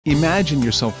Imagine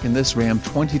yourself in this Ram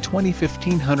 2020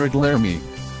 1500 Laramie.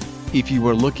 If you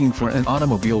are looking for an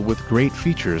automobile with great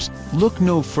features, look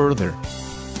no further.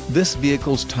 This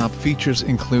vehicle's top features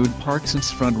include park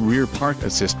assist, front rear park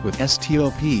assist with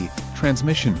STOP,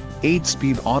 transmission,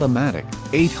 8-speed automatic,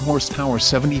 8 horsepower,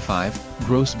 75,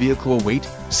 gross vehicle weight,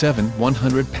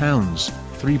 100 pounds,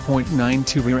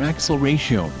 3.92 rear axle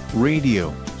ratio,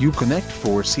 radio, Uconnect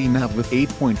 4C nav with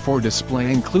 8.4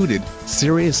 display included,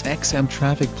 Sirius XM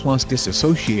Traffic Plus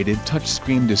disassociated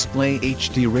touchscreen display,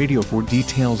 HD radio. For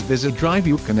details visit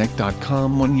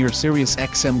driveuconnect.com. 1-year Sirius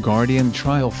XM Guardian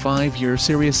trial, 5-year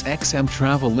Sirius XM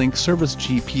Travel Link service,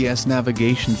 GPS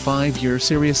navigation, 5-year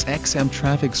Sirius XM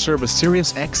traffic service,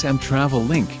 Sirius XM Travel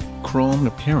Link. Chrome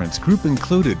appearance group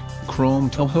included, chrome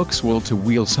tow hooks,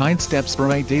 wheel-to-wheel side steps,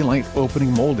 bright daylight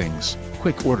opening moldings,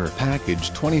 quick order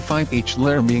package 25H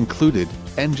Laramie included,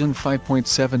 engine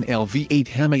 5.7 L V8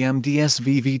 Hemi MDS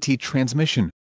VVT transmission.